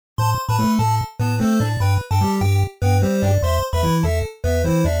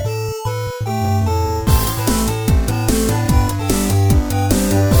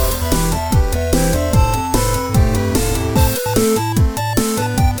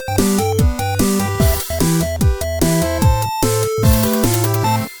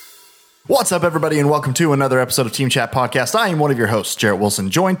What's up, everybody, and welcome to another episode of Team Chat Podcast. I am one of your hosts, Jarrett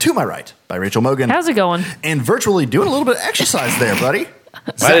Wilson, joined to my right by Rachel Mogan. How's it going? And virtually doing a little bit of exercise there, buddy.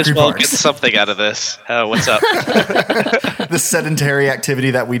 Might as well get something out of this. What's up? The sedentary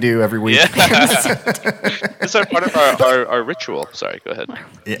activity that we do every week. Yeah. It's part of our ritual. Sorry, go ahead.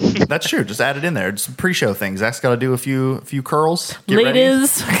 Yeah, that's true. Just add it in there. It's some pre-show things. Zach's got to do a few curls. Get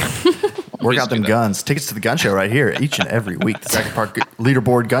Ladies. ready. Work out them guns. Tickets to the gun show right here each and every week. The Zach Park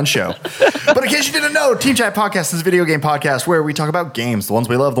Leaderboard Gun Show. But in case you didn't know, Team Chat Podcast is a video game podcast where we talk about games, the ones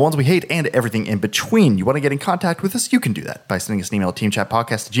we love, the ones we hate, and everything in between. You want to get in contact with us? You can do that by sending us an email at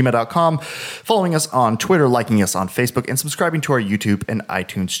teamchatpodcast@gmail.com, following us on Twitter, liking us on Facebook, and subscribing to our YouTube and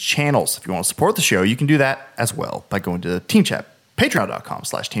iTunes channels. If you want to support the show, you can do that as well by going to Team Chat.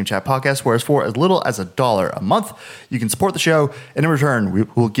 Patreon.com/TeamChatPodcast, whereas for as little as $1 a month, you can support the show, and in return, we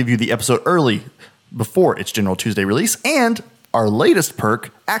will give you the episode early before its General Tuesday release, and our latest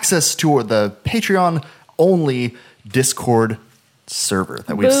perk, access to the Patreon-only Discord server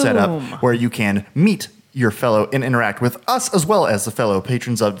that we've set up, where you can meet your fellow and interact with us as well as the fellow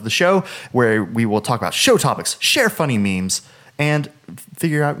patrons of the show, where we will talk about show topics, share funny memes, and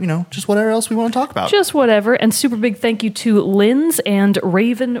figure out, just whatever else we want to talk about. Just whatever. And super big thank you to Linz and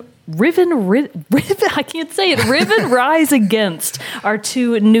Riven, I can't say it, Riven Rise Against, our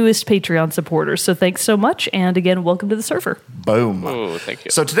two newest Patreon supporters. So thanks so much. And again, welcome to the server. Boom. Oh, thank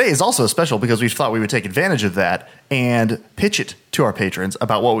you. So today is also special because we thought we would take advantage of that and pitch it to our patrons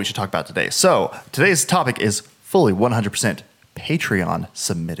about what we should talk about today. So today's topic is fully 100% Patreon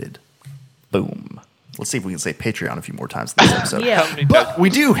submitted. Boom. Let's see if we can say Patreon a few more times in this episode. Yeah. But we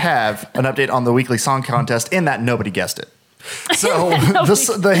do have an update on the weekly song contest in that nobody guessed it. So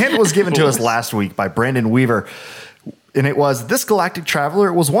the hint was given to us last week by Brandon Weaver, and it was, this galactic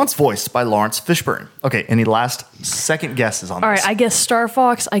traveler was once voiced by Lawrence Fishburne. Okay, any last second guesses on All this? right, I guessed Star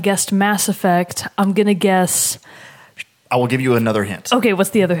Fox. I guessed Mass Effect. I'm going to guess... I will give you another hint. Okay,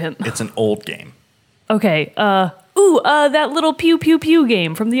 what's the other hint? It's an old game. Okay, that little pew pew pew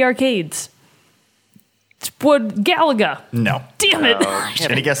game from the arcades. What, Galaga? No. Damn it.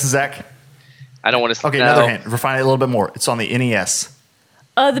 Any guesses, Zach? I don't want to. Okay, another hint. Refine it a little bit more. It's on the NES.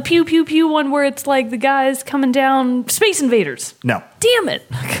 The pew pew pew one where it's like the guys coming down, Space Invaders. No. Damn it.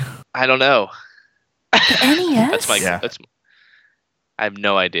 I don't know. NES? I have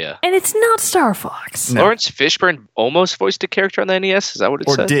no idea. And it's not Star Fox. No. Lawrence Fishburne almost voiced a character on the NES. Is that what it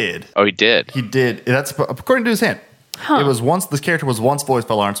said? Or did. Oh, he did. He did. That's according to his hint. Huh. This character was once voiced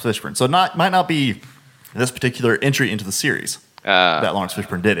by Lawrence Fishburne. So it might not be this particular entry into the series that Lawrence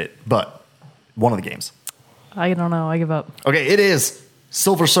Fishburne did it, but one of the games. I don't know. I give up. Okay, it is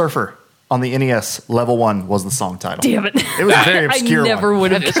Silver Surfer on the NES. Level 1 was the song title. Damn it. It was a very obscure I never one.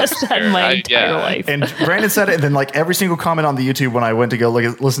 would have That is guessed that in my obscure. entire life. And Brandon said it, and then every single comment on the YouTube when I went to go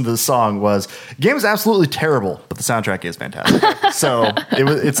listen to the song was, game is absolutely terrible, but the soundtrack is fantastic. So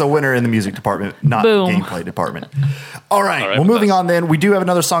it's a winner in the music department, not Boom. gameplay department. All right, well, with moving us. on then. We do have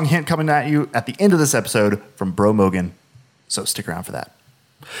another song hint coming at you at the end of this episode from Bro Mogan, so stick around for that.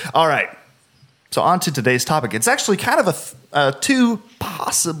 All right, so on to today's topic. It's actually kind of a two,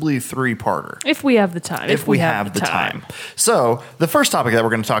 possibly three-parter. If we have the time. If we have the time. So the first topic that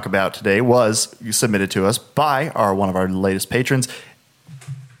we're going to talk about today was submitted to us by one of our latest patrons,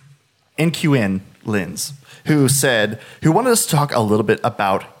 NQN Linz, who wanted us to talk a little bit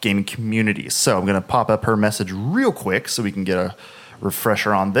about gaming communities. So I'm going to pop up her message real quick so we can get a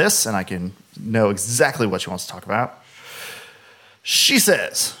refresher on this and I can know exactly what she wants to talk about. She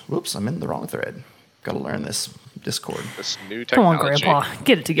says, whoops, I'm in the wrong thread. Got to learn this Discord. This new Come on, technology. Grandpa.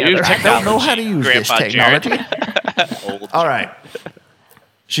 Get it together. New I don't know how to use Grandpa this technology. Old. All right.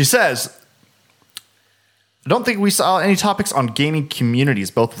 She says, I don't think we saw any topics on gaming communities,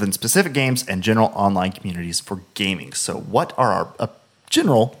 both within specific games and general online communities for gaming. So what are our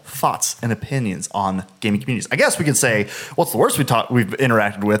general thoughts and opinions on gaming communities? I guess we could say, what's the worst we've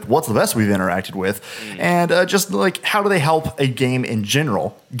interacted with? What's the best we've interacted with? And just how do they help a game in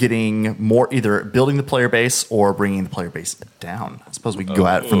general getting more, either building the player base or bringing the player base down? I suppose we can go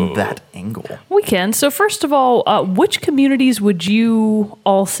at it from that angle. We can. So first of all, which communities would you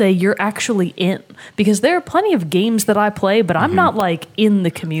all say you're actually in? Because there are plenty of games that I play, but I'm not in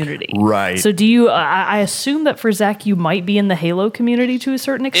the community. Right. So do you, I assume that for Zach, you might be in the Halo community to a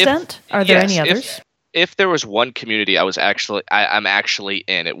certain extent. Are there any others? If there was one community I'm actually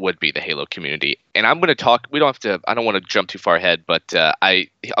in, it would be the Halo community. And I'm going to talk, I don't want to jump too far ahead, but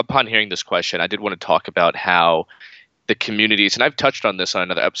upon hearing this question, I did want to talk about how the communities, and I've touched on this on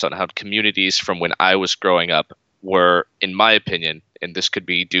another episode, how communities from when I was growing up were, in my opinion, and this could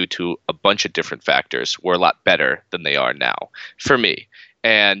be due to a bunch of different factors, were a lot better than they are now for me.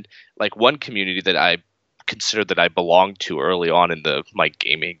 And like one community that I considered that I belonged to early on in my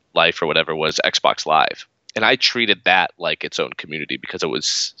gaming life or whatever was Xbox Live. And I treated that like its own community because it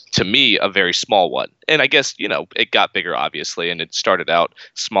was, to me, a very small one. And I guess, it got bigger, obviously, and it started out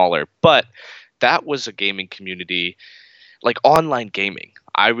smaller. But that was a gaming community, like online gaming.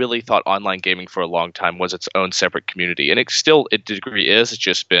 I really thought online gaming for a long time was its own separate community. And it still, to a degree, is. It's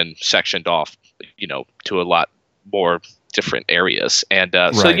just been sectioned off, to a lot more different areas. And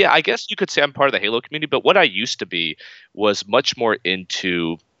so, yeah, I guess you could say I'm part of the Halo community. But what I used to be was much more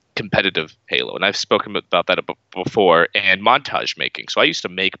into competitive Halo, and I've spoken about that before, and montage making. So I used to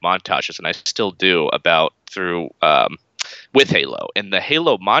make montages, and I still do with Halo. And the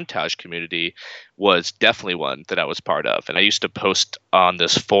Halo montage community was definitely one that I was part of. And I used to post on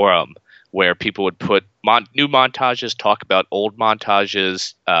this forum where people would put new montages, talk about old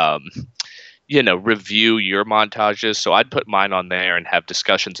montages, review your montages. So I'd put mine on there and have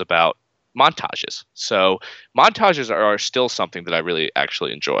discussions about montages. So montages are still something that I really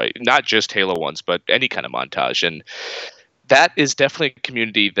actually enjoy, not just Halo ones, but any kind of montage. And that is definitely a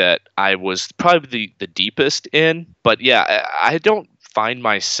community that I was probably the deepest in. But yeah, I don't find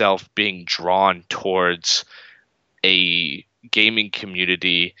myself being drawn towards a gaming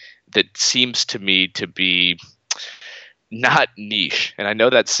community that seems to me to be not niche. And I know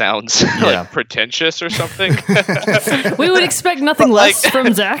that sounds like pretentious or something. We would expect nothing less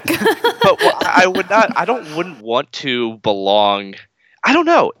from Zach. But I wouldn't want to belong. I don't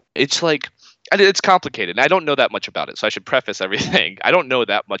know. It's like, it's complicated. And I don't know that much about it. So I should preface everything. I don't know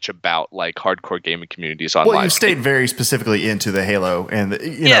that much about like hardcore gaming communities online. Well, you stayed very specifically into the Halo and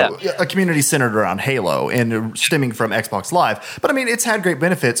a community centered around Halo and stemming from Xbox Live. But I mean, it's had great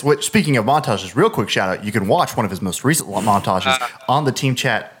benefits. Which, speaking of montages, real quick shout out, you can watch one of his most recent montages on the Team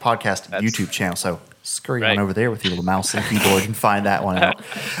Chat podcast YouTube channel. So scurry on over there with your little mouse and keyboard and find that one out.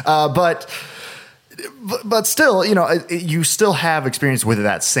 But still, you still have experience with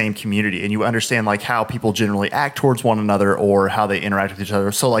that same community, and you understand like how people generally act towards one another or how they interact with each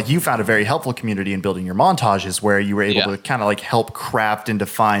other. So like you found a very helpful community in building your montages where you were able to kind of like help craft and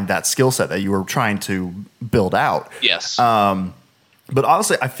define that skill set that you were trying to build out. Yes. But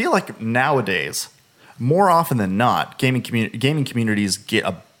honestly, I feel like nowadays, more often than not, gaming communities get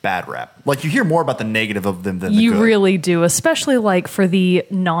a bad rap. Like you hear more about the negative of them than the good. You really do, especially like for the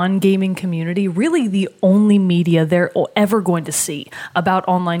non-gaming community. Really the only media they're ever going to see about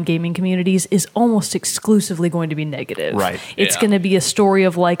online gaming communities is almost exclusively going to be negative. Right. It's going to be a story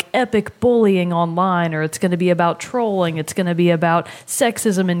of like epic bullying online, or it's going to be about trolling. It's going to be about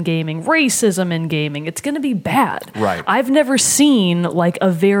sexism in gaming, racism in gaming. It's going to be bad. Right. I've never seen like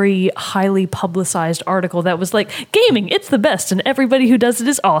a very highly publicized article that was like, gaming, it's the best, and everybody who does it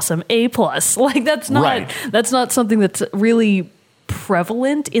is awesome. A+. Like that's not something that's really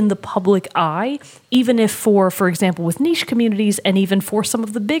prevalent in the public eye, even if for example, with niche communities and even for some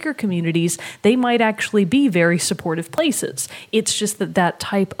of the bigger communities, they might actually be very supportive places. It's just that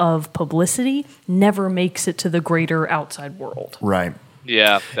type of publicity never makes it to the greater outside world. Right.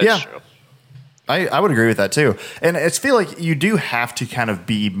 Yeah, that's true. I would agree with that too. And I feel like you do have to kind of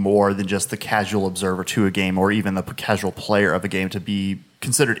be more than just the casual observer to a game or even the casual player of a game to be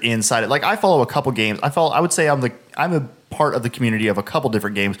considered inside it. Like I follow a couple games. I would say I'm a part of the community of a couple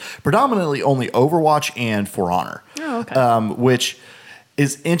different games, predominantly only Overwatch and For Honor. Oh, okay. Which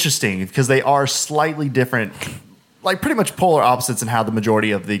is interesting because they are slightly different, like pretty much polar opposites in how the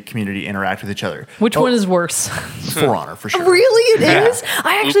majority of the community interact with each other. Which one is worse? For Honor, for sure. Really? It is?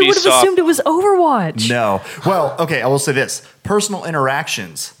 I actually would have assumed it was Overwatch. No. Well, okay, I will say this. Personal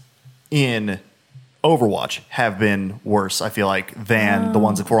interactions in Overwatch have been worse, I feel like, than the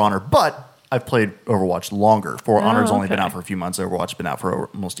ones in For Honor. But I've played Overwatch longer. For Honor's only been out for a few months. Overwatch has been out for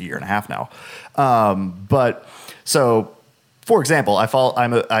almost a year and a half now. For example,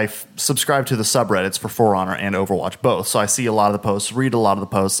 I subscribe to the subreddits for Honor and Overwatch both, so I see a lot of the posts, read a lot of the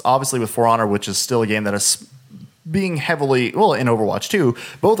posts. Obviously, with For Honor, which is still a game that is being heavily, in Overwatch too,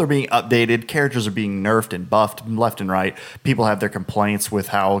 both are being updated. Characters are being nerfed and buffed left and right. People have their complaints with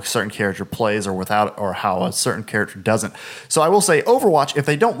how a certain character plays or how a certain character doesn't. So I will say, Overwatch, if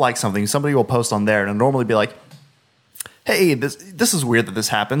they don't like something, somebody will post on there and it'll normally be like, hey, this is weird that this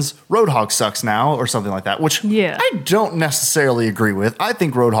happens. Roadhog sucks now, or something like that, which I don't necessarily agree with. I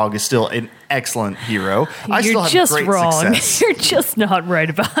think Roadhog is still an excellent hero. I still have just great wrong. success. You're just not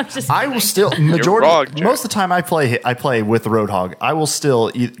right about it. I will still, most of the time I play with the Roadhog, I will still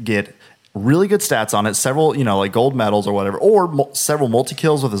get really good stats on it, several, like gold medals or whatever, or several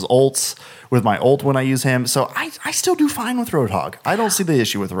multi-kills with his ults, with my ult when I use him. So I still do fine with Roadhog. I don't see the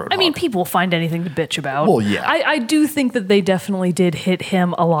issue with Roadhog. I mean, people find anything to bitch about. Well, yeah. I do think that they definitely did hit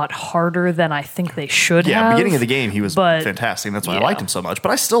him a lot harder than I think they should have. Yeah, beginning of the game, he was fantastic. That's why I liked him so much.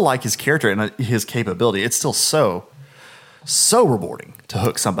 But I still like his character and his capability. It's still so rewarding to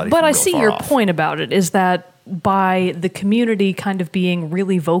hook somebody. But I see your point about it, is that by the community kind of being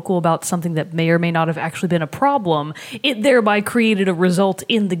really vocal about something that may or may not have actually been a problem, it thereby created a result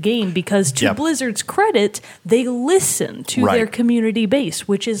in the game, because to Blizzard's credit, they listen to their community base,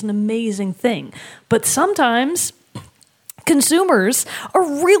 which is an amazing thing. But sometimes consumers are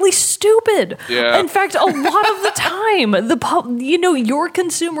really stupid. Yeah. In fact, a lot of the time, your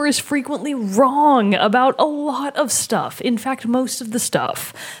consumer is frequently wrong about a lot of stuff. In fact, most of the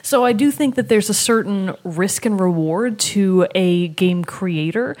stuff. So I do think that there's a certain risk and reward to a game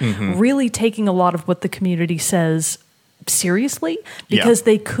creator really taking a lot of what the community says seriously, because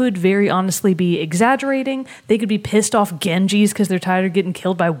they could very honestly be exaggerating. They could be pissed off Genjis because they're tired of getting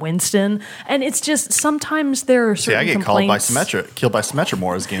killed by Winston. And it's just, sometimes there are certain complaints. I get killed by Symmetra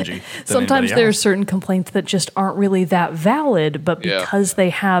more as Genji. Sometimes there are certain complaints that just aren't really that valid, but because they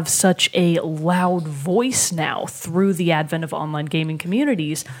have such a loud voice now through the advent of online gaming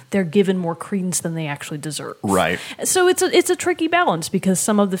communities, they're given more credence than they actually deserve. Right. So it's a tricky balance, because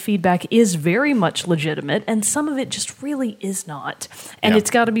some of the feedback is very much legitimate and some of it just really is not. And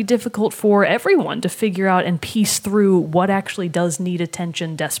it's got to be difficult for everyone to figure out and piece through what actually does need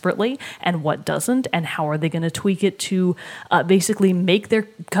attention desperately and what doesn't, and how are they going to tweak it to basically make their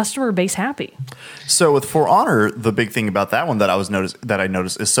customer base happy. So with For Honor, the big thing about that one that I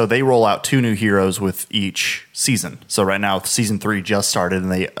noticed is, so they roll out 2 new heroes with each season. So right now, season 3 just started,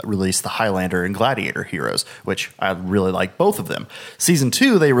 and they released the Highlander and Gladiator heroes, which I really like both of them. Season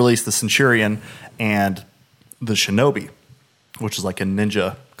 2, they released the Centurion and the Shinobi, which is like a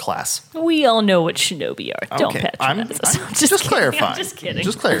ninja class. We all know what Shinobi are. Don't patronize us. I'm just clarifying. I'm just kidding.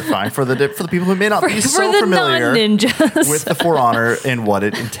 Just clarifying for the people who may not be so familiar non-ninjas with the For Honor and what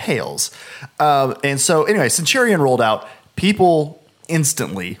it entails. And so, anyway, Centurion rolled out. People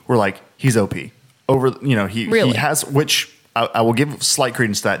instantly were like, "He's OP." He has, which I will give slight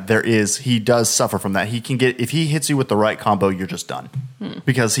credence to that. He does suffer from that. He can get, if he hits you with the right combo, you're just done.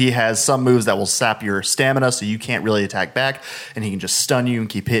 Because he has some moves that will sap your stamina, so you can't really attack back, and he can just stun you and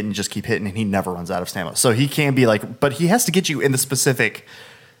keep hitting, and he never runs out of stamina. So he can be like, but he has to get you in the specific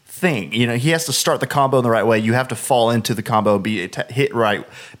thing. He has to start the combo in the right way. You have to fall into the combo, be hit right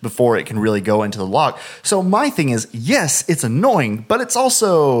before it can really go into the lock. So my thing is, yes, it's annoying, but it's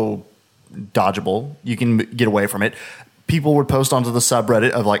also dodgeable. You can get away from it. People would post onto the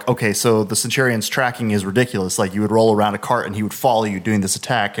subreddit of like, okay, so the Centurion's tracking is ridiculous. Like, you would roll around a cart and he would follow you doing this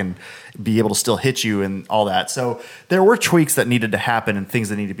attack and be able to still hit you and all that. So there were tweaks that needed to happen and things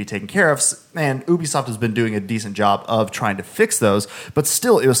that needed to be taken care of. And Ubisoft has been doing a decent job of trying to fix those. But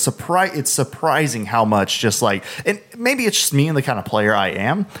still, it's surprising how much just like, and maybe it's just me and the kind of player I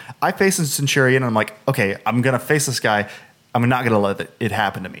am. I face a Centurion and I'm like, okay, I'm going to face this guy. I'm not going to let it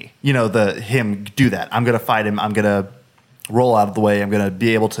happen to me. Him do that. I'm going to fight him. I'm going to roll out of the way. I'm going to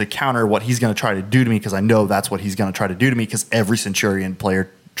be able to counter what he's going to try to do to me, because I know that's what he's going to try to do to me, because every Centurion player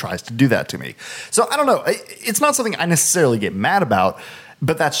tries to do that to me. So I don't know. It's not something I necessarily get mad about,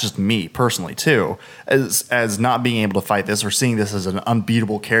 but that's just me personally too, as not being able to fight this or seeing this as an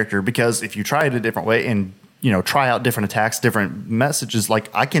unbeatable character. Because if you try it a different way and try out different attacks, different messages, like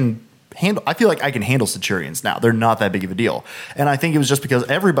I feel like I can handle Centurions now. They're not that big of a deal. And I think it was just because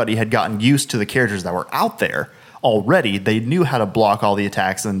everybody had gotten used to the characters that were out there already. They knew how to block all the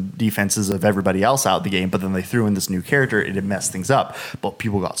attacks and defenses of everybody else out of the game, but then they threw in this new character and it messed things up. But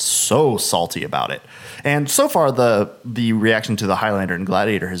people got so salty about it. And so far the reaction to the Highlander and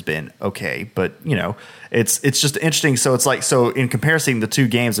Gladiator has been okay, but it's just interesting. So it's like, so in comparison the two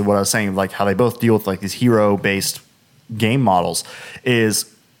games and what I was saying, like how they both deal with like these hero based game models, is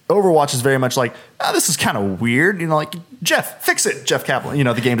Overwatch is very much like, this is kind of weird. Like, Jeff, fix it. Jeff Kaplan,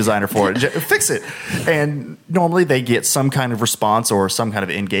 the game designer for it. Fix it. And normally they get some kind of response or some kind of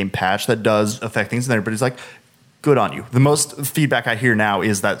in-game patch that does affect things. And everybody's like, good on you. The most feedback I hear now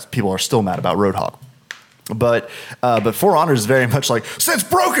is that people are still mad about Roadhog. But For Honor is very much like, since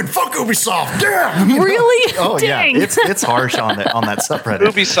broken, fuck Ubisoft. Damn. Really? Oh, dang. Yeah. It's harsh on that subreddit.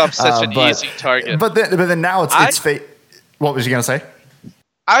 Ubisoft's such an easy target. But then now it's fate. What was you going to say?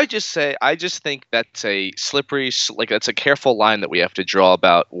 I just think that's a slippery, like that's a careful line that we have to draw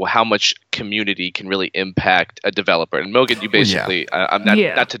about how much community can really impact a developer. And Mogan, you basically, I'm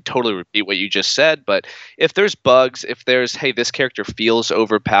not to totally repeat what you just said, but if there's bugs, if there's, hey, this character feels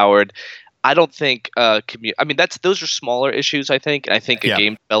overpowered, I don't think I mean, those are smaller issues, I think, and I think a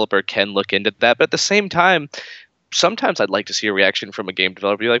game developer can look into that. But at the same time, sometimes I'd like to see a reaction from a game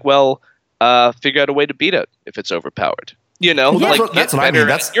developer, be like, well, figure out a way to beat it if it's overpowered. You know, that's what I mean.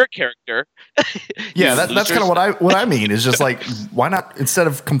 That's your character. That's kind of what I mean. Is just like, why not, instead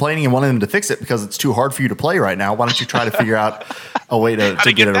of complaining and wanting them to fix it because it's too hard for you to play right now, why don't you try to figure out a way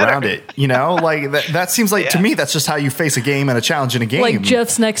to get around it? You know, like that seems like to me that's just how you face a game and a challenge in a game. Like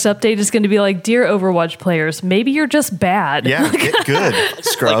Jeff's next update is going to be like, dear Overwatch players, maybe you're just bad. Yeah, get good,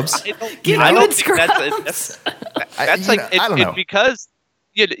 scrubs. That's like I don't know. because.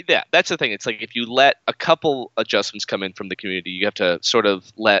 Yeah, that's the thing. It's like if you let a couple adjustments come in from the community, you have to sort of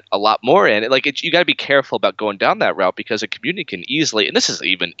let a lot more in. You got to be careful about going down that route because a community can easily, and this is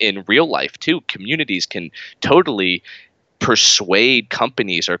even in real life too, communities can totally persuade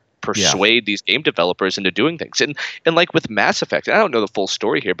companies or persuade these game developers into doing things. And like with Mass Effect, and I don't know the full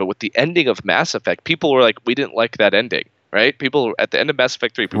story here, but with the ending of Mass Effect, people were like, we didn't like that ending, right? People at the end of Mass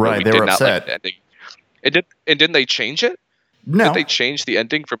Effect 3, people they did were not upset. like the ending. And didn't they change it? No, did they change the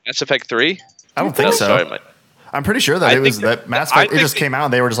ending for Mass Effect 3? I don't think so. Sorry, I'm pretty sure that that Mass Effect, it just came out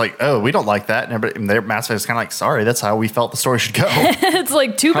and they were just like, oh, we don't like that. And their Mass Effect is kind of like, sorry, that's how we felt the story should go. It's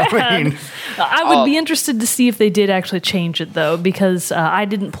like, too bad. I would be interested to see if they did actually change it, though, because I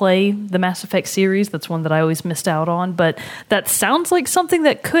didn't play the Mass Effect series. That's one that I always missed out on. But that sounds like something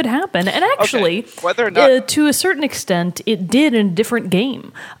that could happen. And actually, whether or not to a certain extent, it did in a different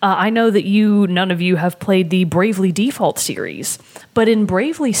game. I know that none of you have played the Bravely Default series. But in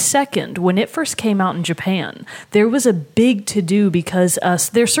Bravely Second, when it first came out in Japan, there was a big to-do because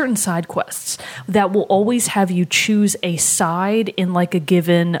there are certain side quests that will always have you choose a side in like a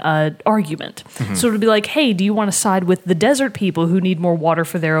given argument. Mm-hmm. So it'll be like, hey, do you want to side with the desert people who need more water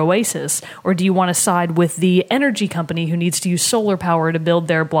for their oasis? Or do you want to side with the energy company who needs to use solar power to build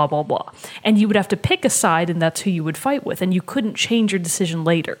their blah, blah, blah? And you would have to pick a side and that's who you would fight with. And you couldn't change your decision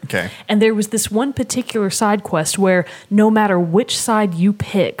later. Okay. And there was this one particular side quest where no matter which side you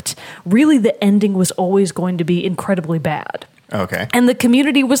picked, really the ending was always going to be incredibly bad. Okay. And the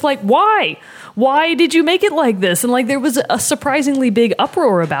community was like, why? Why did you make it like this? And like there was a surprisingly big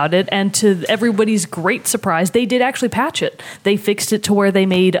uproar about it. And to everybody's great surprise, they did actually patch it. They fixed it to where they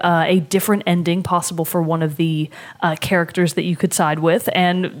made a different ending possible for one of the characters that you could side with.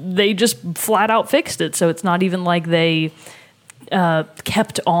 And they just flat out fixed it. So it's not even like they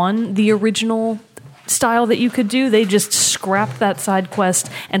kept on the original style that you could do. They just scrapped that side quest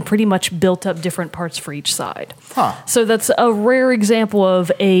and pretty much built up different parts for each side. So that's a rare example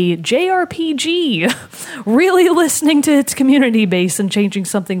of a JRPG really listening to its community base and changing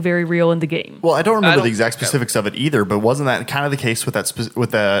something very real in the game. Well, I don't remember the exact specifics of it either, but wasn't that kind of the case with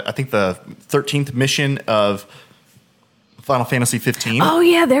I think the 13th mission of Final Fantasy 15? Oh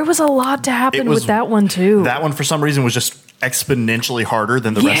yeah, there was a lot to happen with that one too. That one for some reason was just exponentially harder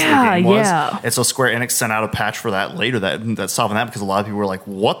than the rest of the game was. Yeah. And so Square Enix sent out a patch for that later that's solving that because a lot of people were like,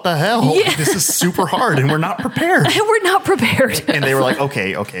 what the hell? Yeah. This is super hard and we're not prepared. We're not prepared. And they were like,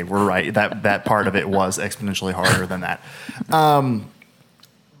 okay, we're right. That part of it was exponentially harder than that.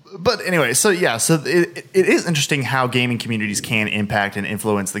 But anyway, so it is interesting how gaming communities can impact and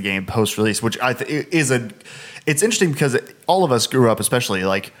influence the game post-release, which it's interesting because all of us grew up, especially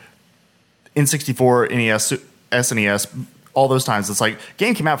like N64, NES, SNES, all those times. It's like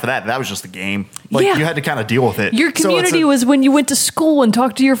game came out for that. That was just the game. Like you had to kind of deal with it. Your community was when you went to school and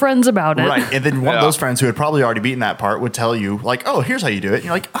talked to your friends about it. Right. And then one of those friends who had probably already beaten that part would tell you like, oh, here's how you do it. And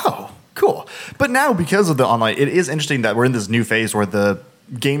you're like, oh, cool. But now because of the online, it is interesting that we're in this new phase where the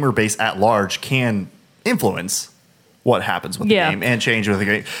gamer base at large can influence what happens with the game and change with the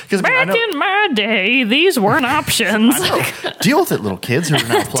game. Because back in my day, these weren't options. Deal with it, little kids who are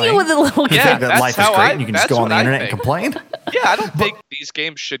now playing. Deal with it, little kids. You think that life is great and you can just go on the internet and complain? Yeah, I don't think these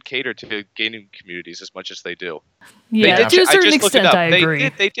games should cater to gaming communities as much as they do. Yeah, to a certain extent, I agree.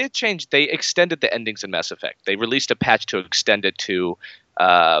 They did change. They extended the endings in Mass Effect. They released a patch to extend it to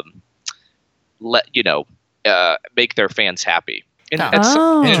make their fans happy.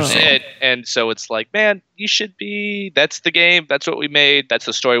 And so it's like, man, you should be. That's the game. That's what we made. That's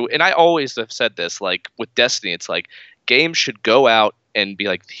the story. And I always have said this, like with Destiny, it's like games should go out and be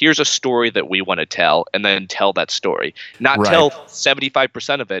like, here's a story that we want to tell, and then tell that story. Not tell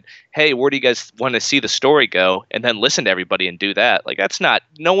 75% of it. Hey, where do you guys want to see the story go? And then listen to everybody and do that. Like, that's not,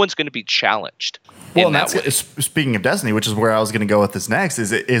 no one's going to be challenged. Well, and that's speaking of Destiny, which is where I was going to go with this next,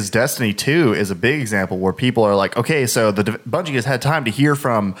 is Destiny 2 is a big example where people are like, okay, so Bungie has had time to hear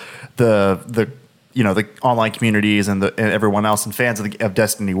from the online communities and everyone else and fans of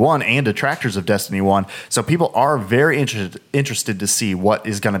Destiny 1 and detractors of Destiny 1. So people are very interested to see what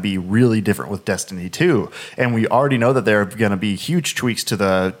is going to be really different with Destiny 2. And we already know that there are going to be huge tweaks to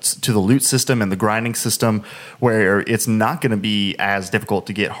the loot system and the grinding system, where it's not going to be as difficult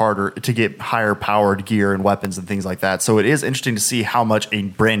to get higher powered gear and weapons and things like that. So it is interesting to see how much a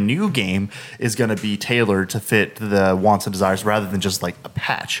brand new game is going to be tailored to fit the wants and desires rather than just like a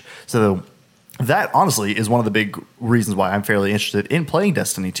patch. So that, honestly, is one of the big reasons why I'm fairly interested in playing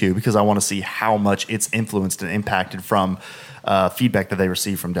Destiny 2, because I want to see how much it's influenced and impacted from feedback that they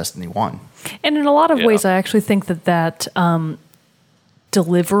received from Destiny 1. And in a lot of ways, I actually think that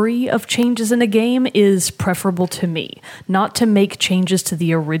delivery of changes in a game is preferable to me. Not to make changes to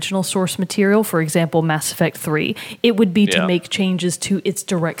the original source material, for example, Mass Effect 3. It would be to make changes to its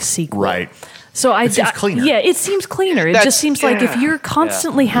direct sequel. Right. So it seems cleaner. It seems cleaner. It just seems like if you're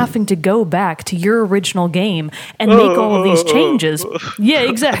constantly having to go back to your original game and make all of these changes,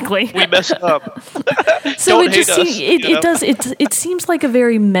 exactly. We messed up. So it seems like a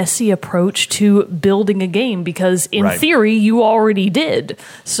very messy approach to building a game, because in theory you already did.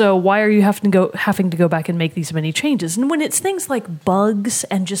 So why are you having to go back and make these many changes? And when it's things like bugs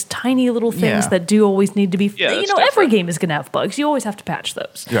and just tiny little things that do always need to be, every game is going to have bugs. You always have to patch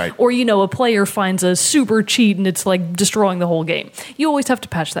those. Right. Or a player finds a super cheat and it's like destroying the whole game. You always have to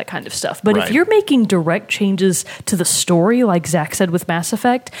patch that kind of stuff. But if you're making direct changes to the story, like Zach said with Mass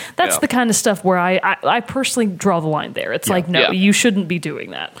Effect, that's the kind of stuff where I personally draw the line there. It's like, no, you shouldn't be doing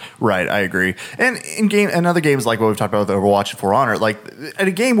that. Right, I agree. And in other games like what we've talked about with Overwatch and For Honor, like in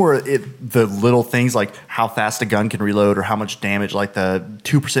a game where the little things like how fast a gun can reload or how much damage, like the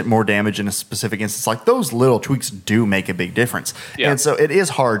 2% more damage in a specific instance, like those little tweaks do make a big difference. Yeah. And so it is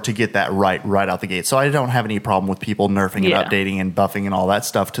hard to get that right out the gate. So I don't have any problem with people nerfing and updating and buffing and all that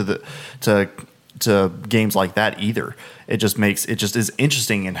stuff to games like that either. It just is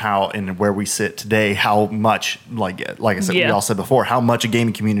interesting in how and where we sit today, how much, like I said, we all said before, how much a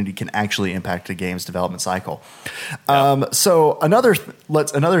gaming community can actually impact a game's development cycle. So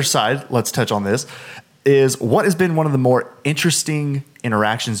another side, let's touch on this, is what has been one of the more interesting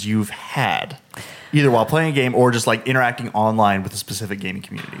interactions you've had, either while playing a game or just like interacting online with a specific gaming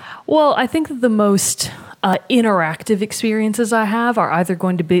community? Well, I think that the most interactive experiences I have are either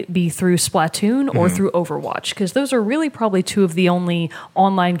going to be through Splatoon or through Overwatch, because those are really probably two of the only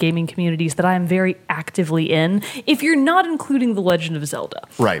online gaming communities that I am very actively in, if you're not including The Legend of Zelda.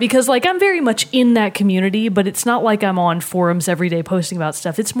 Right. Because like I'm very much in that community, but it's not like I'm on forums every day posting about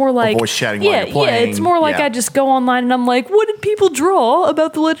stuff. It's more like voice chatting while you're playing. Yeah, it's more like I just go online and I'm like, what did people draw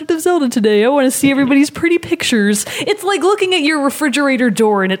about The Legend of Zelda today? I want to see everybody's pretty pictures. It's like looking at your refrigerator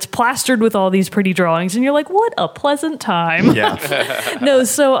door and it's plastered with all these pretty drawings and you're like, what a pleasant time. Yeah. No,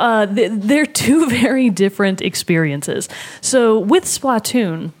 so they're two very different experiences. So with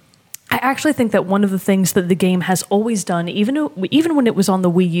Splatoon, I actually think that one of the things that the game has always done, even when it was on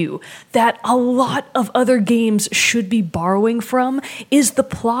the Wii U, that a lot of other games should be borrowing from, is the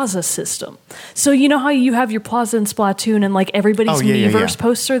Plaza system. So you know how you have your Plaza in Splatoon and like everybody's Miiverse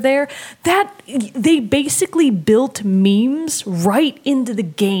posts are there? That they basically built memes right into the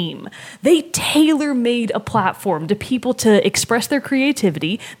game. They tailor-made a platform to people to express their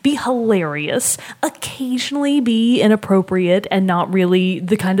creativity, be hilarious, occasionally be inappropriate and not really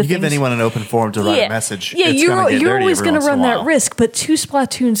the kind of things an open forum to write a message. Yeah, you're always going to run that risk. But to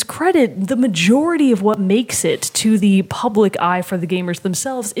Splatoon's credit, the majority of what makes it to the public eye for the gamers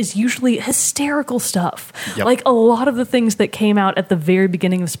themselves is usually hysterical stuff. Yep. Like a lot of the things that came out at the very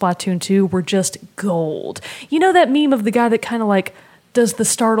beginning of Splatoon 2 were just gold. You know that meme of the guy that kind of like does the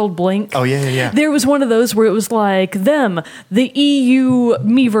startled blink? Oh, yeah. There was one of those where it was like, the EU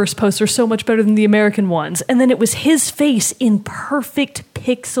Miiverse posts are so much better than the American ones. And then it was his face in perfect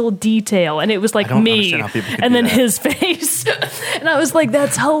pixel detail. And it was like me. And then his face. And I was like,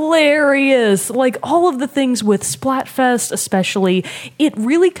 that's hilarious. Like all of the things with Splatfest, especially, it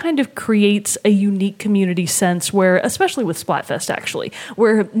really kind of creates a unique community sense where, especially with Splatfest, actually,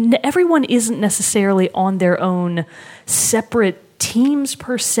 where everyone isn't necessarily on their own separate teams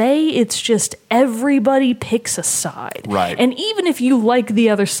per se. It's just everybody picks a side. Right. And even if you like the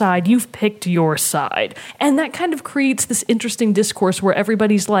other side, you've picked your side. And that kind of creates this interesting discourse where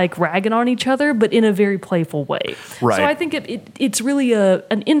everybody's like ragging on each other, but in a very playful way. Right. So I think it's really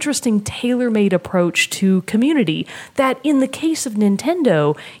an interesting tailor-made approach to community that in the case of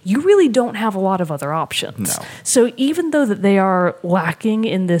Nintendo, you really don't have a lot of other options. No. So even though that they are lacking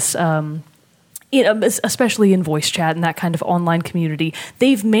in this especially in voice chat and that kind of online community,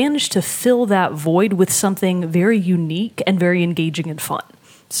 they've managed to fill that void with something very unique and very engaging and fun.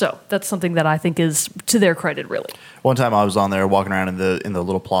 So that's something that I think is to their credit, really. One time I was on there walking around in the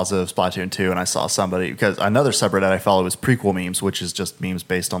little plaza of Splatoon 2, and I saw somebody, because another subreddit I follow is prequel memes, which is just memes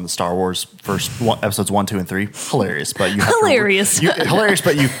based on the Star Wars episodes 1, 2, and 3. Hilarious, but you have hilarious,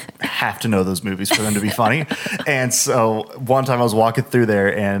 but you have to know those movies for them to be funny. And so one time I was walking through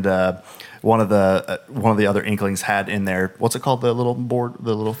there, and one of the other Inklings had in there, what's it called, the little board,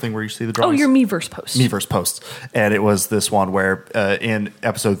 the little thing where you see the drawings? Oh, your Miiverse post. Miiverse posts. And it was this one where in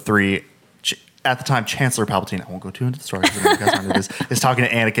episode 3, at the time, Chancellor Palpatine, I won't go too into the story because you guys know this, is talking to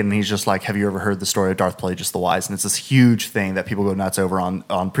Anakin, and he's just like, have you ever heard the story of Darth Plagueis the Wise? And it's this huge thing that people go nuts over on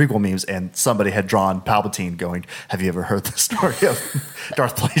prequel memes, and somebody had drawn Palpatine going, have you ever heard the story of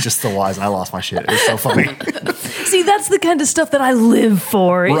Darth Plagueis the Wise? And I lost my shit. It was so funny. See, that's the kind of stuff that I live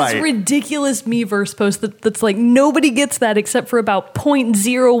for. Right. It's ridiculous Miiverse post that's like nobody gets that except for about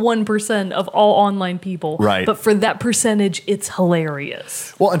 0.01% of all online people. Right. But for that percentage, it's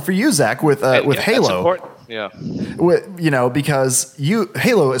hilarious. Well, and for you, Zach, with Halo, because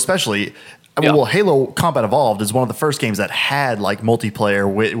Halo especially. Well, Halo Combat Evolved is one of the first games that had like multiplayer,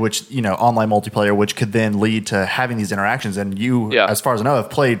 which online multiplayer, which could then lead to having these interactions. And you, as far as I know, have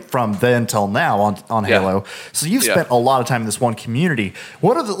played from then till now on Halo. So you've spent a lot of time in this one community.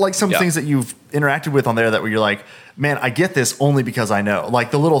 What are some things that you've interacted with on there that where you're like, man, I get this only because I know,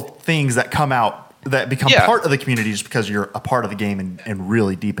 like the little things that come out that become part of the community just because you're a part of the game and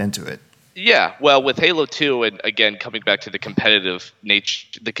really deep into it. Yeah, well, with Halo 2, and again, coming back to the competitive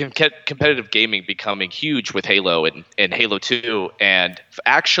nature, the competitive gaming becoming huge with Halo and Halo 2, and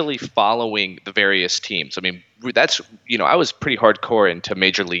actually following the various teams. I mean, that's, I was pretty hardcore into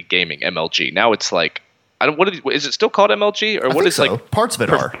Major League Gaming, MLG. Now it's like, is it still called MLG? Or what is so. Parts of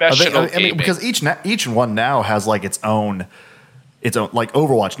it are. I mean, because each one now has like its own, like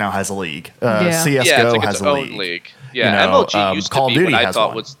Overwatch now has a league. CSGO has a league. Yeah, MLG used Call to of be Duty what I has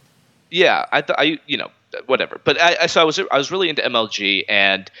thought one. was. Yeah, whatever. But I was really into MLG,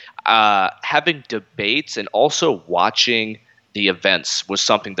 and having debates and also watching the events was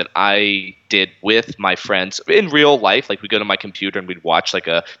something that I did with my friends in real life. Like, we'd go to my computer and we'd watch like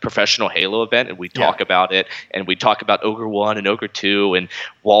a professional Halo event, and we'd talk about it, and we'd talk about Ogre 1 and Ogre 2 and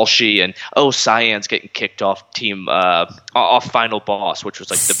Walshy, and Cyan's getting kicked off team off Final Boss, which was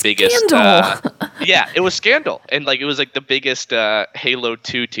like the biggest it was Scandal, and like it was like the biggest Halo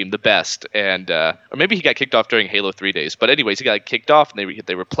 2 team, the best, and or maybe he got kicked off during Halo 3 days, but anyways, he got kicked off and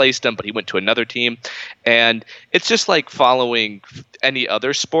they replaced him, but he went to another team. And it's just like following any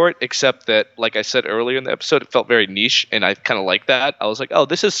other sport, except that, like I said earlier in the episode, it felt very niche, and I kind of like that. I was like, oh,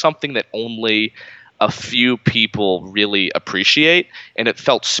 this is something that only a few people really appreciate, and it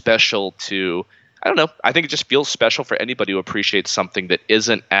felt special to, I don't know, I think it just feels special for anybody who appreciates something that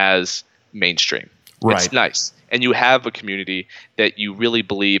isn't as mainstream. Right. It's nice. And you have a community that you really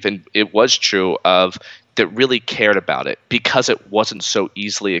believe, and it was true of, that really cared about it because it wasn't so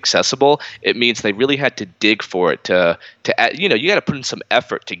easily accessible. It means they really had to dig for it to you got to put in some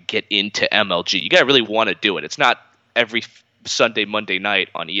effort to get into MLG. You got to really want to do it. It's not every Sunday, Monday night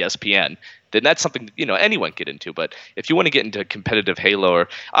on ESPN. Then that's something anyone get into. But if you want to get into competitive Halo, or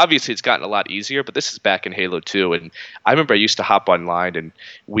obviously it's gotten a lot easier, but this is back in Halo 2. And I remember I used to hop online and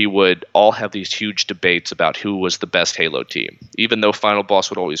we would all have these huge debates about who was the best Halo team. Even though Final Boss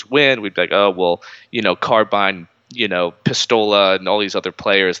would always win, we'd be like, oh, well, Carbine, Pistola and all these other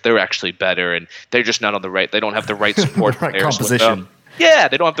players, they're actually better, and they're just not on the right. They don't have the right support right players composition. with them. Yeah,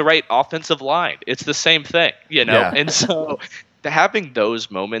 they don't have the right offensive line. It's the same thing, Yeah. And so having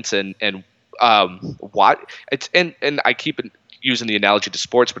those moments and I keep using the analogy to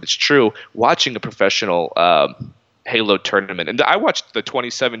sports, but it's true. Watching a professional Halo tournament, and I watched the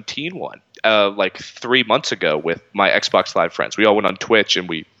 2017 one like 3 months ago with my Xbox Live friends. We all went on Twitch and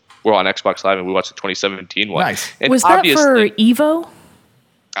we were on Xbox Live and we watched the 2017 one. Nice. And was that for EVO?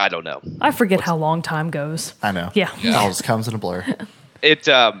 I don't know. I forget how long time goes. I know. Yeah. It all just comes in a blur. It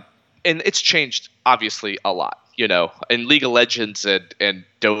and it's changed obviously a lot. And League of Legends and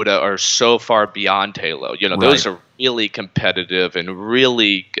Dota are so far beyond Halo. Those are really competitive and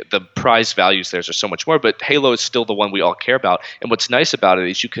really the prize values there are so much more. But Halo is still the one we all care about. And what's nice about it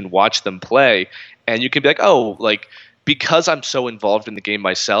is you can watch them play and you can be like, oh, like, because I'm so involved in the game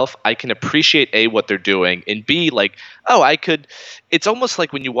myself, I can appreciate A, what they're doing, and B, like, oh, I could. It's almost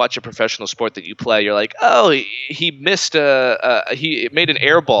like when you watch a professional sport that you play, you're like, oh, he missed he made an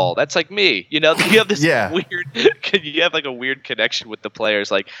air ball. That's like me, you know. You have this weird, you have like a weird connection with the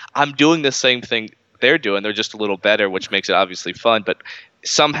players. Like, I'm doing the same thing they're doing. They're just a little better, which makes it obviously fun, but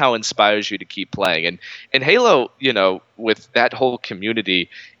somehow inspires you to keep playing. And Halo, you know, with that whole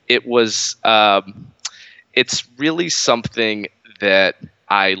community, it was. It's really something that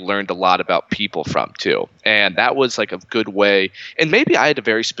I learned a lot about people from too. And that was like a good way. And maybe I had a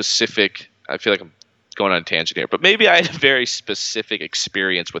very specific, I feel like I'm going on a tangent here, but maybe I had a very specific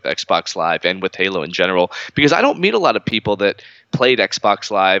experience with Xbox Live and with Halo in general, because I don't meet a lot of people that played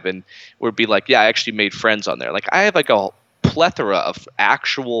Xbox Live and would be like, yeah, I actually made friends on there. Like I have like a plethora of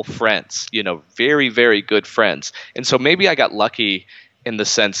actual friends, you know, very, very good friends. And so maybe I got lucky in the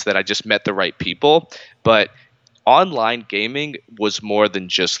sense that I just met the right people. But online gaming was more than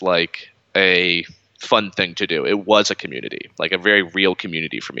just like a fun thing to do. It was a community, like a very real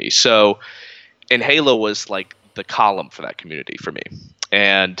community for me. So, and Halo was like the column for that community for me.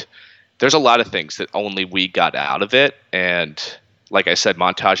 And there's a lot of things that only we got out of it. And like I said,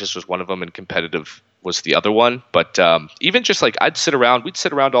 montages was one of them and competitive was the other one. But even just like we'd sit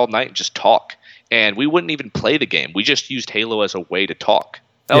around all night and just talk. And we wouldn't even play the game. We just used Halo as a way to talk.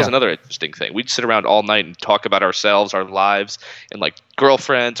 That was another interesting thing. We'd sit around all night and talk about ourselves, our lives, and like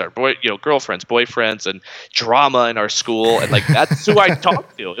girlfriends, girlfriends, boyfriends, and drama in our school. And like that's who I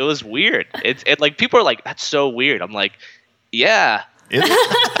talked to. It was weird. It like people are like, that's so weird. I'm like, yeah. Is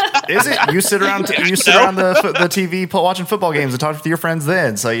it? You sit around around the TV watching football games and talk to your friends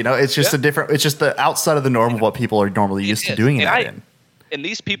then. So you know, it's just it's just the outside of the norm of what people are normally used to doing in. And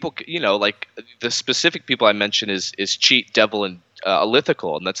these people, you know, like the specific people I mentioned is Cheat, Devil, and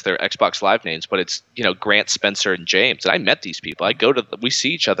Alithical, and that's their Xbox Live names. But it's, you know, Grant, Spencer, and James. And I met these people. We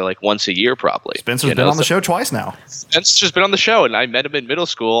see each other like once a year probably. Spencer's been on the show twice now. Spencer's been on the show, and I met him in middle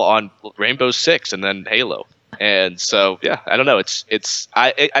school on Rainbow Six and then Halo. And so, yeah, I don't know.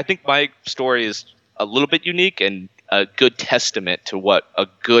 I think my story is a little bit unique and a good testament to what a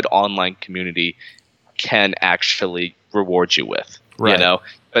good online community can actually reward you with. Right. You know,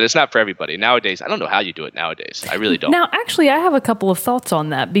 but it's not for everybody. Nowadays, I don't know how you do it nowadays. I really don't. Now, actually, I have a couple of thoughts on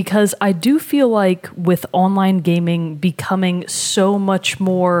that because I do feel like with online gaming becoming so much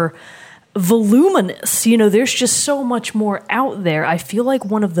more voluminous, you know, there's just so much more out there. I feel like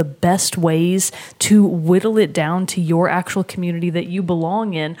one of the best ways to whittle it down to your actual community that you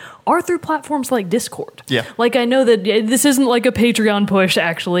belong in are through platforms like Discord. Yeah. Like, I know that this isn't like a Patreon push,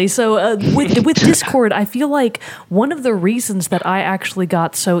 actually. So with Discord, I feel like one of the reasons that I actually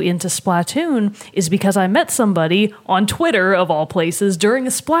got so into Splatoon is because I met somebody on Twitter, of all places, during a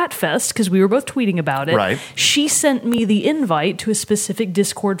Splatfest, because we were both tweeting about it. Right. She sent me the invite to a specific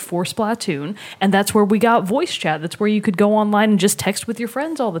Discord for Splatoon, and that's where we got voice chat. That's where you could go online and just text with your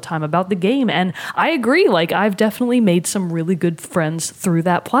friends all the time about the game. And I agree, like, I've definitely made some really good friends through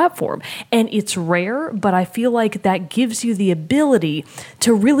that platform. And it's rare, but I feel like that gives you the ability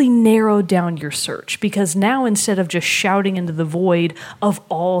to really narrow down your search, because now instead of just shouting into the void of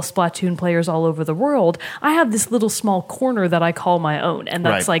all Splatoon players all over the world, I have this little small corner that I call my own, and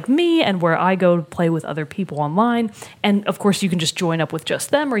that's like me and where I go to play with other people online. And of course, you can just join up with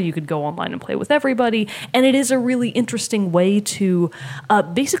just them, or you could go online and play with everybody. And it is a really interesting way to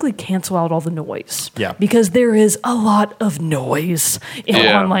basically cancel out all the noise. Yeah. Because there is a lot of noise in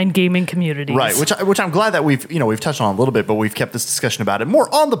online gaming communities. Right, which I'm glad that we've touched on a little bit, but we've kept this discussion about it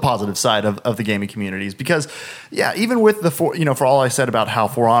more on the positive side of the gaming communities, because even with for all I said about how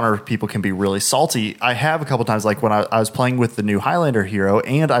For Honor people can be really salty, I have a couple times, like when I was playing with the new Highlander hero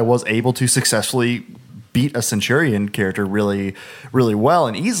and I was able to successfully beat a Centurion character really, really well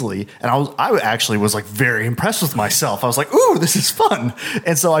and easily. And I actually was like very impressed with myself. I was like, ooh, this is fun.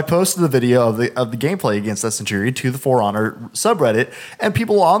 And so I posted the video of the gameplay against that Centurion to the For Honor subreddit, and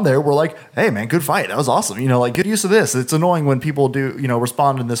people on there were like, hey man, good fight. That was awesome. You know, like, good use of this. It's annoying when people do,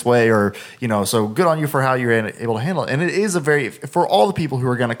 respond in this way, or, so good on you for how you're able to handle it. And it is for all the people who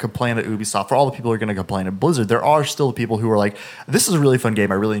are going to complain at Ubisoft, for all the people who are going to complain at Blizzard, there are still people who are like, this is a really fun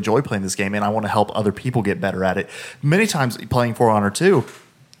game. I really enjoy playing this game and I want to help other people get better at it. Many times playing For Honor 2,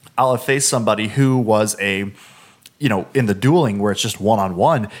 I'll have faced somebody who was in the dueling where it's just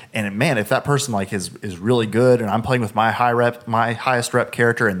one-on-one, and man, if that person like is really good, and I'm playing with my highest rep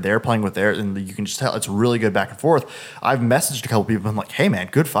character, and they're playing with theirs, and you can just tell it's really good back and forth. I've messaged a couple people, I'm like, hey man,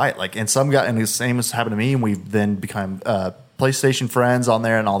 good fight. Like, and some guy, and the same has happened to me, and we've then become PlayStation friends on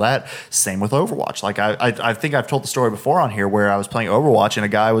there and all that. Same with Overwatch. Like I think I've told the story before on here where I was playing Overwatch and a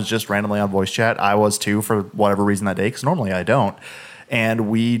guy was just randomly on voice chat. I was too, for whatever reason that day, because normally I don't. And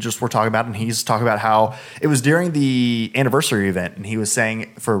we just were talking about it, and he's talking about how it was during the anniversary event, and he was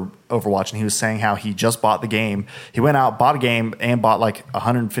saying for Overwatch, and he was saying how he just bought the game. He went out, bought a game, and bought like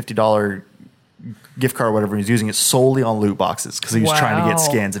 $150 gift card or whatever. He was using it solely on loot boxes because he was trying to get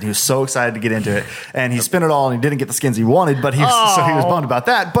skins, and he was so excited to get into it. And he spent it all, and he didn't get the skins he wanted, but so he was bummed about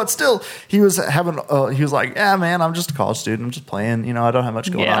that. But still, he was like, yeah, man, I'm just a college student. I'm just playing. I don't have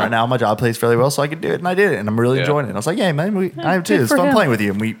much going on right now. My job pays fairly well, so I can do it, and I did it, and I'm really enjoying it. And I was like, yeah, man, I am too. It's fun playing with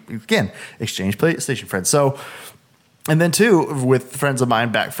you, and we again exchange PlayStation friends. So. And then, too, with friends of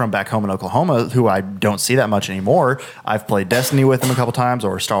mine back home in Oklahoma who I don't see that much anymore, I've played Destiny with them a couple times,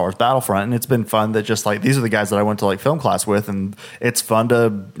 or Star Wars Battlefront, and it's been fun that just, like, these are the guys that I went to, like, film class with, and it's fun to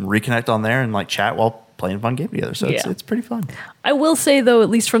reconnect on there and, like, chat while playing a fun game together. So it's pretty fun. I will say, though, at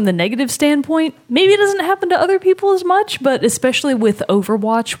least from the negative standpoint, maybe it doesn't happen to other people as much, but especially with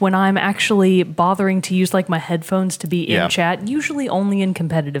Overwatch, when I'm actually bothering to use like my headphones to be in chat, usually only in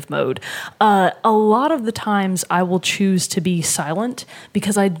competitive mode, a lot of the times I will choose to be silent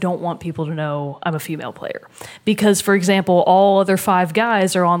because I don't want people to know I'm a female player. Because, for example, all other 5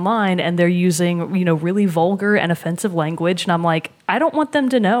 guys are online and they're using, really vulgar and offensive language, and I'm like, I don't want them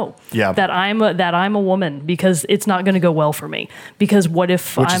to know that I'm a woman, because it's not going to go well for me. Because what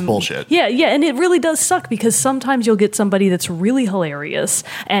if Which is bullshit. Yeah, and it really does suck, because sometimes you'll get somebody that's really hilarious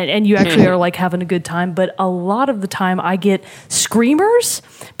and you actually are like having a good time, but a lot of the time I get screamers,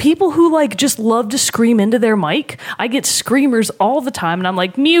 people who like just love to scream into their mic. I get screamers all the time, and I'm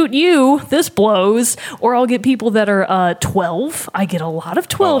like, mute you, this blows. Or I'll get people that are 12. I get a lot of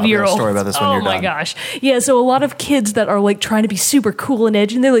 12-year-olds. Story about this when you're done. Oh my gosh. Yeah, so a lot of kids that are like trying to be super cool and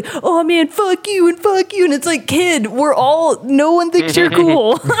edgy, and they're like, oh man, fuck you, and it's like, kid, no one thinks you're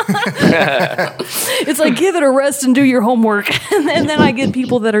cool. It's like, give it a rest and do your homework. And then I get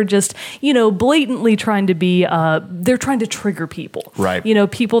people that are just, blatantly trying to be, they're trying to trigger people. Right.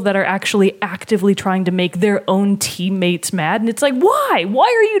 People that are actually actively trying to make their own teammates mad. And it's like, why? Why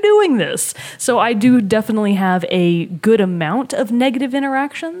are you doing this? So I do definitely have a good amount of negative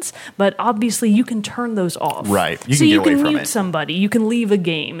interactions, but obviously you can turn those off. Right. You can mute somebody. You can leave a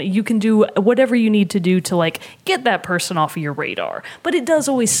game. You can do whatever you need to do to like get that person off of your radar. But it does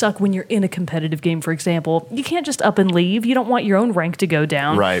always suck when you're in a competitive game, for example. You can't just up and leave. You don't want your own rank to go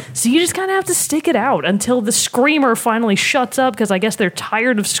down. Right. So you just kind of have to stick it out until the screamer finally shuts up, because I guess they're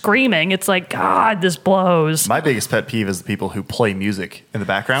tired of screaming. It's like, God, this blows. My biggest pet peeve is the people who play music in the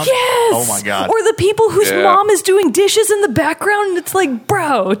background. Yes! Oh my God. Or the people whose mom is doing dishes in the background, and it's like,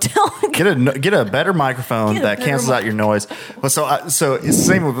 bro, get a better microphone that cancels out your noise. But so it's the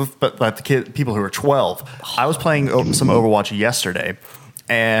same with the people who are 12. I was playing some Overwatch yesterday,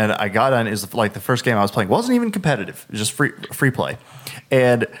 and I got on. Is like the first game I was playing wasn't even competitive; it was just free play.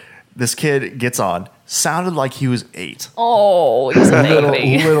 And this kid gets on, sounded like he was 8. Oh, he's a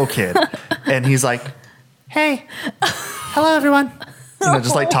baby, little kid, and he's like, "Hey, hello everyone."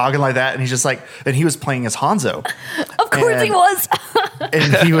 Just like talking like that, and he's just like, and he was playing as Hanzo. Of course he was.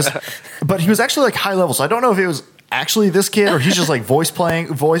 And he was actually like high level, so I don't know if it was actually this kid or he's just like voice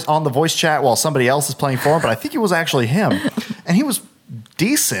on the voice chat while somebody else is playing for him, but I think it was actually him. And he was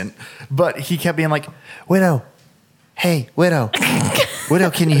decent, but he kept being like, Widow, hey, Widow,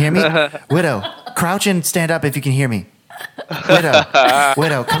 can you hear me? Widow, crouch and stand up if you can hear me.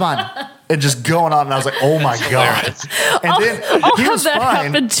 Widow, come on. And just going on, and I was like, "Oh my God!" And then he was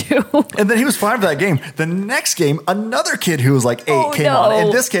fine. Happen too. And then he was fine for that game. The next game, another kid who was like 8 came on,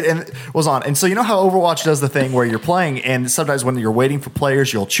 and this kid was on. And so you know how Overwatch does the thing where you're playing, and sometimes when you're waiting for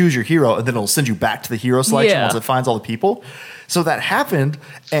players, you'll choose your hero, and then it'll send you back to the hero selection once it finds all the people. So that happened,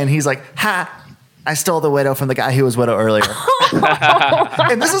 and he's like, "Ha! I stole the Widow from the guy who was Widow earlier."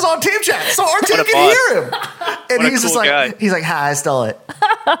 And this is on team chat, so our team can hear him. And he's just like, he's like, "Ha! I stole it."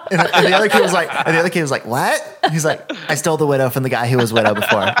 And the other kid was like, "What?" And he's like, "I stole the Widow from the guy who was Widow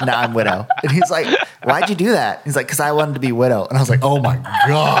before. Now I'm Widow." And he's like, "Why'd you do that?" He's like, "Because I wanted to be Widow." And I was like, "Oh my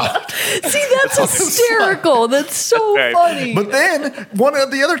God." See, that's hysterical. That's so funny. But then one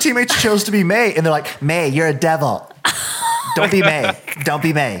of the other teammates chose to be May, and they're like, "May, you're a devil. Don't be May. Don't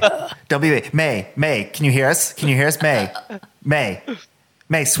be May. Don't be May. May, can you hear us?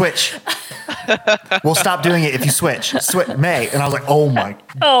 May, switch." We'll stop doing it if you switch. May. And I was like, oh my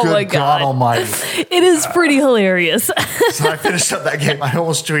God almighty. It is pretty hilarious. So I finished up that game. I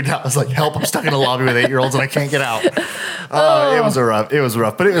almost tweeted out. I was like, help, I'm stuck in a lobby with 8-year-olds and I can't get out. It was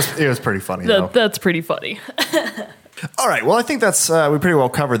rough, but it was pretty funny though. That's pretty funny. All right. Well, I think that's we pretty well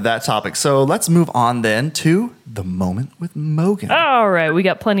covered that topic. So let's move on then to the moment with Mogan. All right. We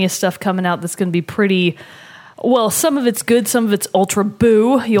got plenty of stuff coming out that's going to be pretty... Well, some of it's good, some of it's ultra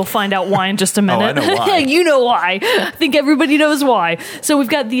boo. You'll find out why in just a minute. I know why. You know why. I think everybody knows why. So we've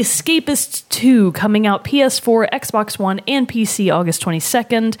got The Escapist 2 coming out PS4, Xbox One, and PC August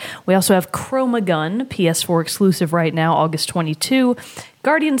 22nd. We also have Chroma Gun, PS4 exclusive right now, August 22.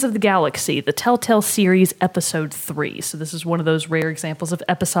 Guardians of the Galaxy, the Telltale series, Episode 3. So this is one of those rare examples of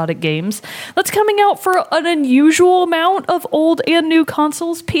episodic games that's coming out for an unusual amount of old and new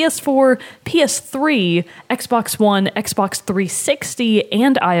consoles. PS4, PS3, Xbox One, Xbox 360,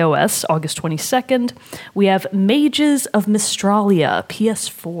 and iOS, August 22nd. We have Mages of Mystralia,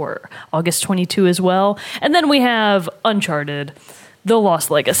 PS4, August 22 as well. And then we have Uncharted, The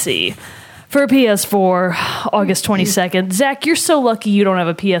Lost Legacy, for PS4, August 22nd. Zach, you're so lucky you don't have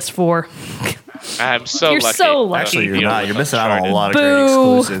a PS4. I'm so You're lucky. so lucky. Actually, you're not. You're missing out on a lot of Boo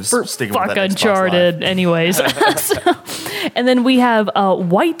great exclusives. for Sticking with fuck that Xbox Uncharted. Live. Anyways. And then we have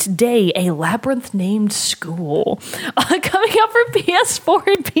White Day, a labyrinth named school, coming out for PS4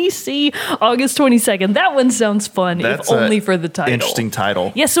 and PC August 22nd. That one sounds fun, That's if only for the title. Interesting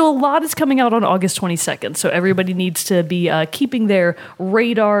title. Yeah, so a lot is coming out on August 22nd. So everybody needs to be keeping their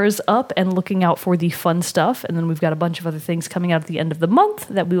radars up and looking out for the fun stuff. And then we've got a bunch of other things coming out at the end of the month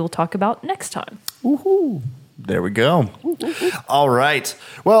that we will talk about next time. Woohoo. There we go. All right.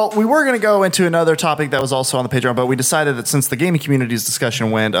 Well, we were going to go into another topic that was also on the Patreon, but we decided that since the gaming community's discussion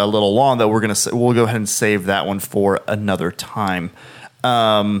went a little long, that we'll go ahead and save that one for another time.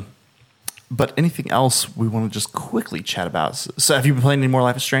 But anything else we want to just quickly chat about? So, have you been playing any more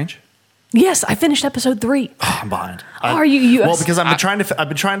Life is Strange? Yes, I finished episode 3. I'm behind. Are you? Well, because I've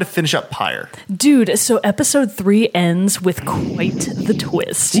been trying to finish up Pyre. Dude, so episode 3 ends with quite the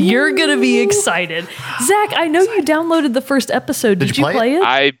twist. You're going to be excited. Zach, I know you downloaded the first episode. Did you play it?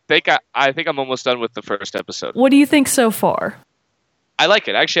 I think I'm almost done with the first episode. What do you think so far? I like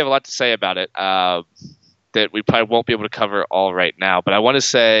it. I actually have a lot to say about it that we probably won't be able to cover all right now. But I want to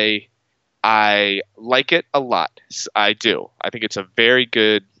say I like it a lot. I do. I think it's a very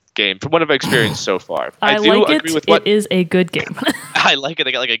good game from what I've experieed so far. I do like agree it. with what It is a good game. I like it.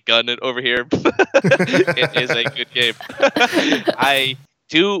 I got like a gun over here. It is a good game. I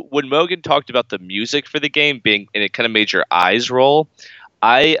do. When Mogan talked about the music for the game being, and it kind of made your eyes roll,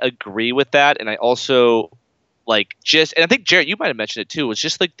 I agree with that. And I also like and I think Jarrett, you might have mentioned it too. Was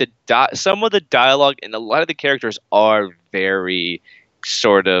just like some of the dialogue and a lot of the characters are very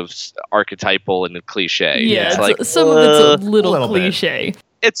sort of archetypal and cliche. Yeah, it's like some of it's a little cliche.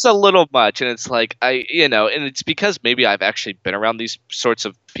 It's a little much, and it's like and it's because maybe I've actually been around these sorts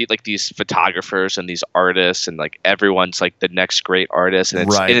of like these photographers and these artists, and like everyone's like the next great artist, and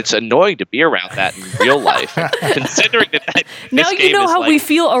it's annoying to be around that in real life. Considering that now you know how we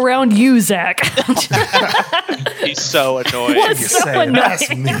feel around you, Zach. He's so annoying. What's so annoying? That's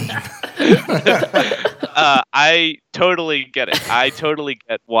mean. I totally get it. I totally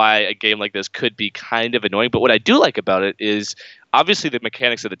get why a game like this could be kind of annoying. But what I do like about it is obviously the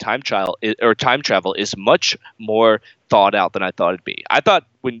mechanics of the time travel is much more thought out than I thought it'd be. I thought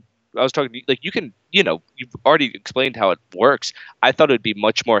when I was talking, like you can, you've already explained how it works. I thought it'd be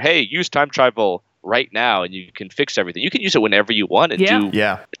much more, hey, use time travel right now and you can fix everything. You can use it whenever you want and do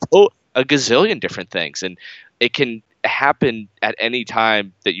a gazillion different things, and it can happen at any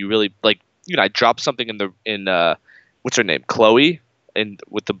time that you really like. I dropped something in what's her name, Chloe, and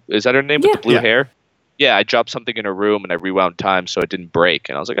is that her name with the blue hair? Yeah, I dropped something in her room and I rewound time so it didn't break.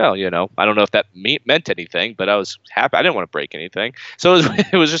 And I was like, oh, I don't know if that meant anything, but I was happy. I didn't want to break anything. So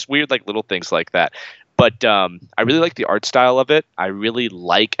it was just weird, like little things like that. But I really like the art style of it. I really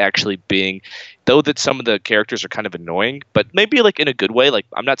like actually being, though that some of the characters are kind of annoying, but maybe like in a good way. Like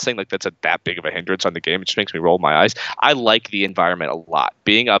I'm not saying like that's that big of a hindrance on the game. It just makes me roll my eyes. I like the environment a lot.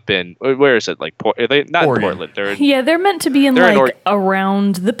 Being up in, where is it? Like, are they not in Portland? They're meant to be in like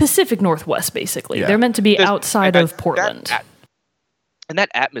around the Pacific Northwest, basically. Yeah. They're meant to be outside of Portland. And that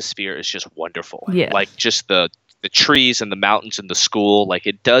atmosphere is just wonderful. Yeah. Like just the trees and the mountains and the school, like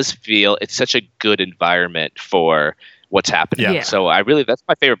it does feel, it's such a good environment for what's happening. Yeah. So that's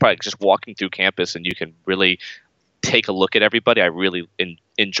my favorite part, just walking through campus and you can really take a look at everybody. I really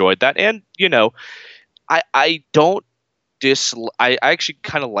enjoyed that. And, I don't I actually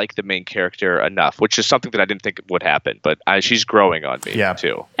kind of like the main character enough, which is something that I didn't think would happen, but she's growing on me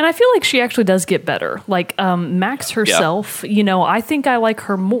too. And I feel like she actually does get better. Like Max herself, I think I like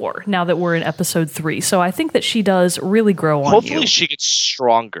her more now that we're in episode 3. So I think that she does really grow on Hopefully you. she gets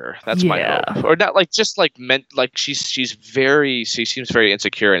stronger. That's my hope. Or not she seems very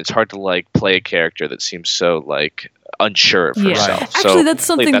insecure, and it's hard to like play a character that seems so like unsure of herself. Actually, that's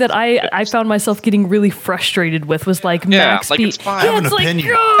something that I found myself getting really frustrated with, was like Max it's fine. I have an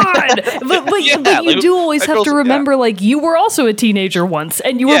opinion. God! but you do always have to remember, like, you were also a teenager once,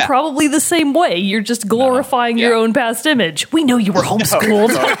 and you were probably the same way. You're just glorifying your own past image. We know you were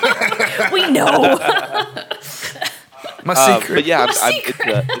homeschooled. We know. My secret. But yeah,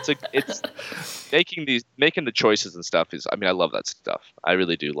 it's making the choices and stuff is. I mean, I love that stuff. I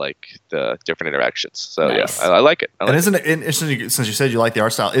really do like the different interactions. So nice. I like it. And isn't it interesting, since you said you like the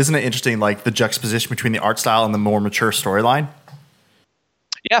art style? Isn't it interesting, like the juxtaposition between the art style and the more mature storyline?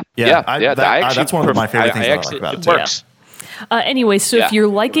 Yeah. That's one of my favorite things I like about it. It works. Anyway, so if you're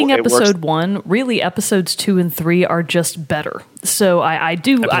liking episode 1, really episodes 2 and 3 are just better. So I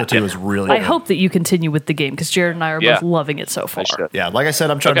do. Episode 2 is really good. I hope that you continue with the game, because Jared and I are both loving it so far. Yeah, like I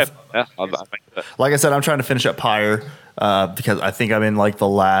said, I'm trying I'm trying to finish up Pyre because I think I'm in like the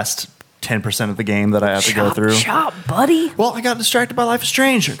last 10% of the game that I have to go through. Chop, buddy. Well, I got distracted by Life is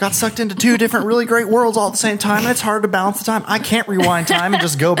Strange. I got sucked into 2 different really great worlds all at the same time, and it's hard to balance the time. I can't rewind time and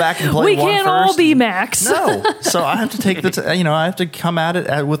just go back and play one first. We can't all be Max. No. So I have to take I have to come at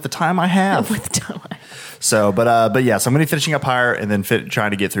it with the time I have. With the time I have. So, but yeah, so I'm going to be finishing up Pyre and then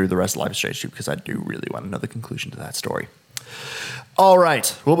trying to get through the rest of Life is Strange 2 because I do really want to know the conclusion to that story. All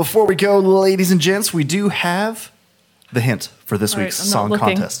right. Well, before we go, ladies and gents, we do have the hint for this week's song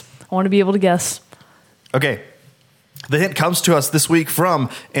contest. I want to be able to guess. Okay. The hint comes to us this week from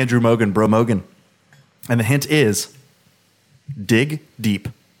Andrew Mogan, Bro Mogan. And the hint is dig deep.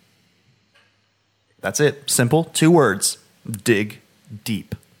 That's it. Simple. 2 words. Dig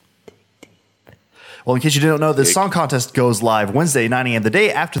deep. Well, in case you didn't know, this song contest goes live Wednesday, 9 a.m., the day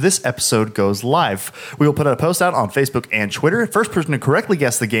after this episode goes live. We will put a post out on Facebook and Twitter. First person to correctly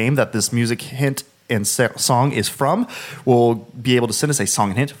guess the game that this music hint and song is from will be able to send us a song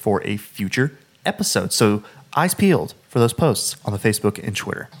and hint for a future episode. So eyes peeled for those posts on the Facebook and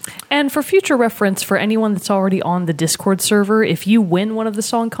Twitter. And for future reference, for anyone that's already on the Discord server, if you win one of the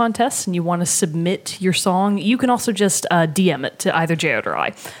song contests and you want to submit your song, you can also just DM it to either Jared or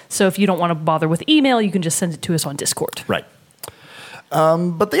I. So if you don't want to bother with email, you can just send it to us on Discord. Right.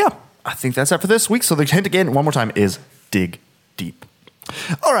 But yeah, I think that's it for this week. So the hint again, one more time, is dig deep.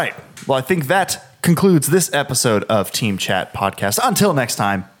 All right. Well, I think that concludes this episode of Team Chat Podcast. Until next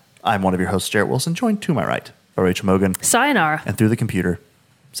time, I'm one of your hosts, Jarrett Wilson, joined to my right by Rachel Mogan. Sayonara. And through the computer,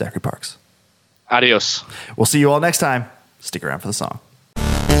 Zachary Parks. Adios. We'll see you all next time. Stick around for the song.